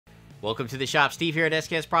Welcome to the shop. Steve here at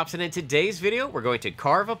SKS Props, and in today's video we're going to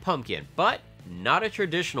carve a pumpkin, but not a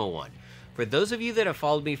traditional one. For those of you that have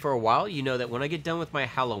followed me for a while, you know that when I get done with my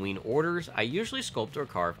Halloween orders, I usually sculpt or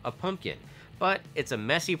carve a pumpkin. But it's a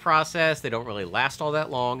messy process, they don't really last all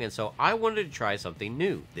that long, and so I wanted to try something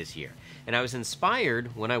new this year. And I was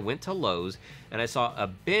inspired when I went to Lowe's and I saw a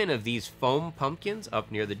bin of these foam pumpkins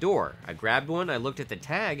up near the door. I grabbed one, I looked at the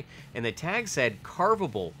tag, and the tag said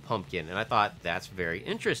Carvable Pumpkin, and I thought that's very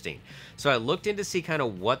interesting. So I looked in to see kind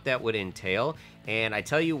of what that would entail, and I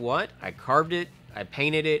tell you what, I carved it, I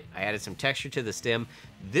painted it, I added some texture to the stem.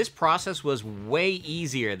 This process was way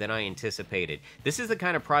easier than I anticipated. This is the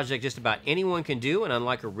kind of project just about anyone can do, and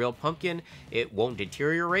unlike a real pumpkin, it won't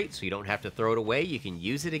deteriorate, so you don't have to throw it away. You can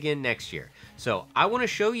use it again next year. So I want to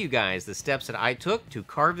show you guys the steps that I took to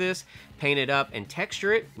carve this, paint it up, and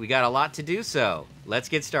texture it. We got a lot to do, so let's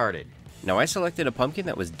get started. Now I selected a pumpkin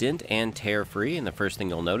that was dent and tear free, and the first thing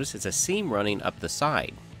you'll notice is a seam running up the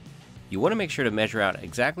side. You want to make sure to measure out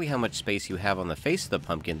exactly how much space you have on the face of the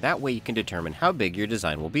pumpkin, that way you can determine how big your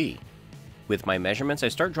design will be. With my measurements, I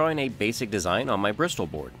start drawing a basic design on my Bristol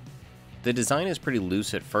board. The design is pretty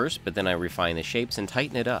loose at first, but then I refine the shapes and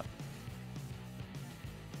tighten it up.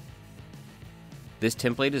 This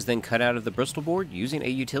template is then cut out of the Bristol board using a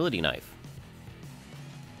utility knife.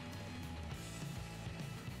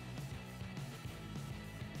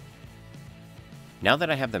 Now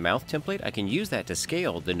that I have the mouth template, I can use that to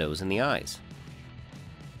scale the nose and the eyes.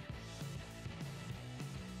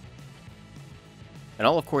 And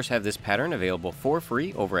I'll of course have this pattern available for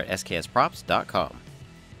free over at sksprops.com.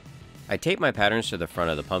 I tape my patterns to the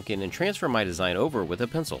front of the pumpkin and transfer my design over with a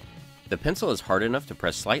pencil. The pencil is hard enough to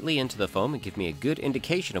press slightly into the foam and give me a good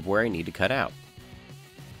indication of where I need to cut out.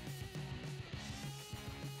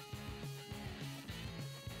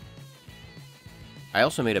 I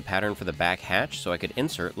also made a pattern for the back hatch so I could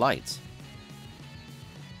insert lights.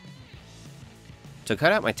 To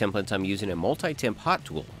cut out my templates, I'm using a multi-temp hot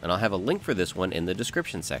tool, and I'll have a link for this one in the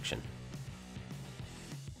description section.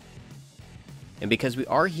 And because we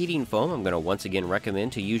are heating foam, I'm going to once again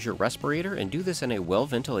recommend to use your respirator and do this in a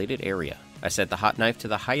well-ventilated area. I set the hot knife to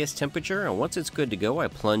the highest temperature, and once it's good to go, I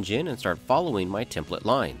plunge in and start following my template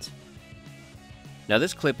lines. Now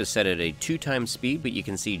this clip is set at a 2x speed, but you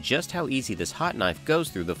can see just how easy this hot knife goes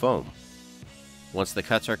through the foam. Once the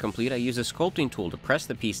cuts are complete, I use a sculpting tool to press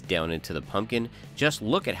the piece down into the pumpkin. Just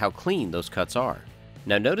look at how clean those cuts are.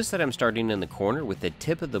 Now notice that I'm starting in the corner with the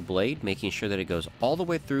tip of the blade, making sure that it goes all the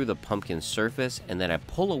way through the pumpkin's surface, and then I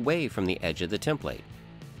pull away from the edge of the template.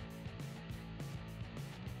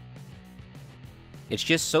 It's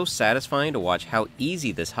just so satisfying to watch how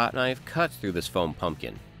easy this hot knife cuts through this foam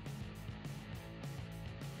pumpkin.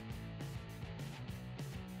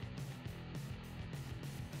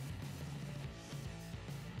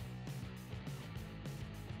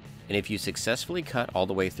 And if you successfully cut all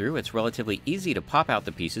the way through, it's relatively easy to pop out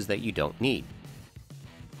the pieces that you don't need.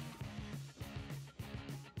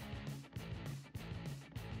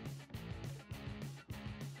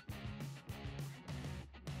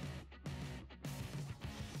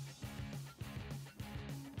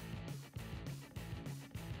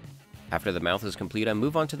 After the mouth is complete, I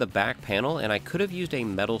move on to the back panel, and I could have used a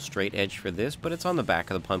metal straight edge for this, but it's on the back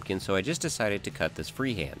of the pumpkin, so I just decided to cut this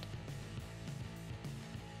freehand.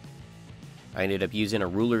 I ended up using a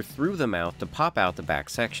ruler through the mouth to pop out the back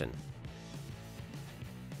section.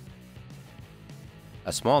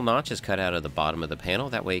 A small notch is cut out of the bottom of the panel,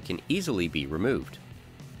 that way it can easily be removed.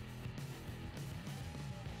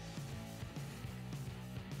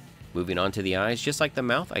 Moving on to the eyes, just like the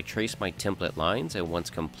mouth, I trace my template lines, and once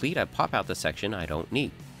complete, I pop out the section I don't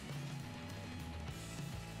need.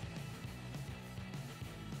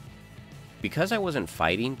 Because I wasn't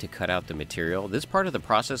fighting to cut out the material, this part of the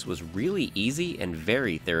process was really easy and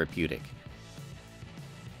very therapeutic.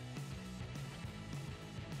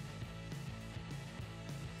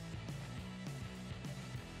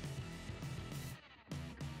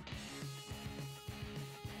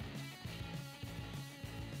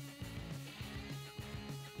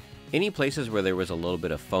 Any places where there was a little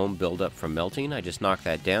bit of foam buildup from melting, I just knocked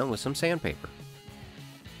that down with some sandpaper.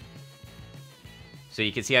 So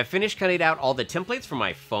you can see I finished cutting out all the templates for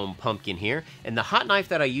my foam pumpkin here, and the hot knife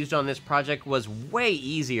that I used on this project was way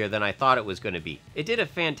easier than I thought it was going to be. It did a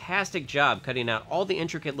fantastic job cutting out all the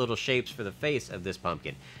intricate little shapes for the face of this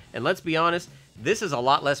pumpkin. And let's be honest, this is a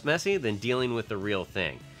lot less messy than dealing with the real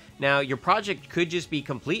thing. Now, your project could just be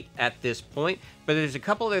complete at this point, but there's a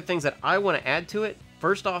couple other things that I want to add to it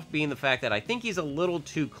First off being the fact that I think he's a little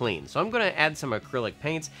too clean, so I'm going to add some acrylic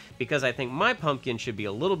paints because I think my pumpkin should be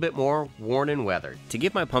a little bit more worn and weathered. To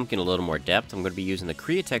give my pumpkin a little more depth, I'm going to be using the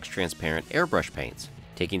Createx Transparent airbrush paints.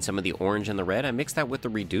 Taking some of the orange and the red, I mix that with the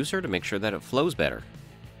reducer to make sure that it flows better.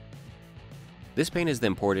 This paint is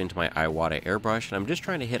then poured into my Iwata airbrush, and I'm just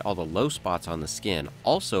trying to hit all the low spots on the skin,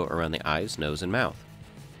 also around the eyes, nose, and mouth.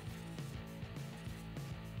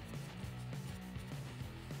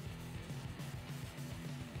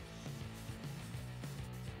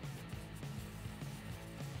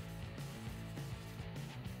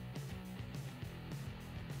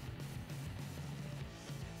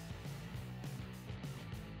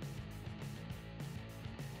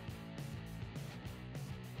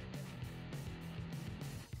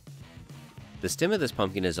 The stem of this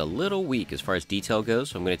pumpkin is a little weak as far as detail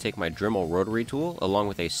goes, so I'm going to take my Dremel rotary tool along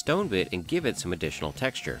with a stone bit and give it some additional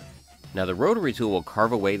texture. Now the rotary tool will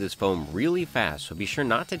carve away this foam really fast, so be sure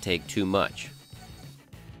not to take too much.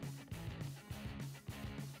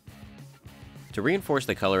 To reinforce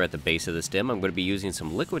the color at the base of the stem, I'm going to be using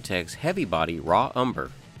some Liquitex Heavy Body Raw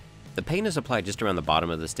Umber. The paint is applied just around the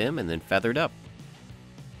bottom of the stem and then feathered up.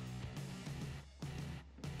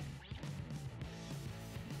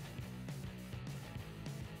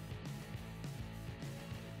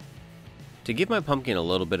 To give my pumpkin a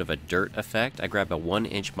little bit of a dirt effect, I grab a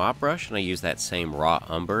 1-inch mop brush and I use that same raw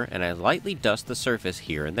umber and I lightly dust the surface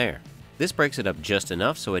here and there. This breaks it up just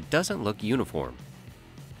enough so it doesn't look uniform.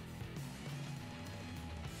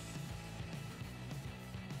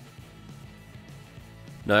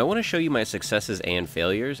 Now I want to show you my successes and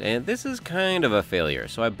failures, and this is kind of a failure.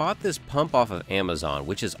 So I bought this pump off of Amazon,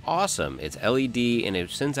 which is awesome. It's LED and it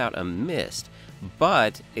sends out a mist,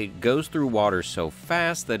 but it goes through water so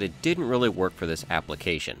fast that it didn't really work for this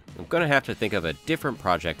application. I'm going to have to think of a different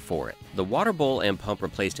project for it. The water bowl and pump are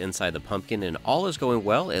placed inside the pumpkin and all is going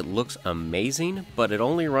well. It looks amazing, but it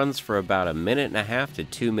only runs for about 1.5 minutes to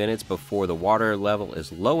 2 minutes before the water level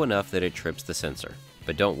is low enough that it trips the sensor.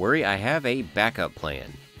 But don't worry, I have a backup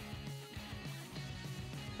plan.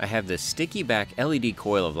 I have this sticky back LED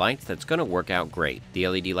coil of lights that's going to work out great. The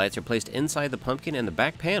LED lights are placed inside the pumpkin and the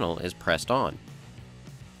back panel is pressed on.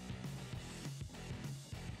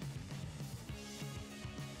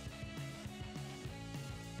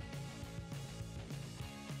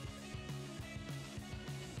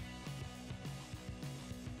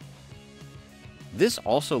 This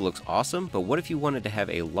also looks awesome, but what if you wanted to have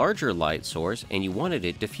a larger light source and you wanted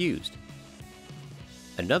it diffused?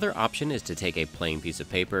 Another option is to take a plain piece of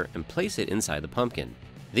paper and place it inside the pumpkin.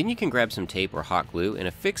 Then you can grab some tape or hot glue and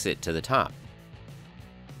affix it to the top.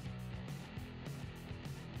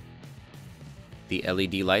 The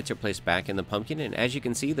LED lights are placed back in the pumpkin, and as you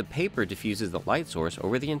can see, the paper diffuses the light source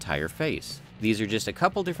over the entire face. These are just a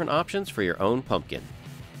couple different options for your own pumpkin.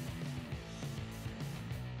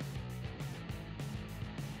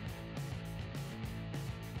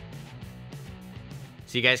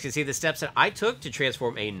 So you guys can see the steps that I took to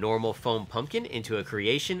transform a normal foam pumpkin into a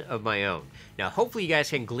creation of my own. Now hopefully you guys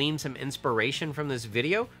can glean some inspiration from this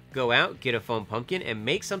video. Go out, get a foam pumpkin, and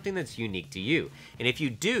make something that's unique to you. And if you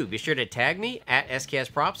do, be sure to tag me at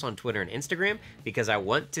SKSProps on Twitter and Instagram because I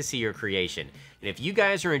want to see your creation. And if you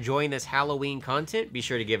guys are enjoying this Halloween content, be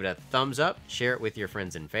sure to give it a thumbs up, share it with your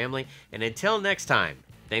friends and family. And until next time,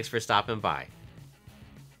 thanks for stopping by.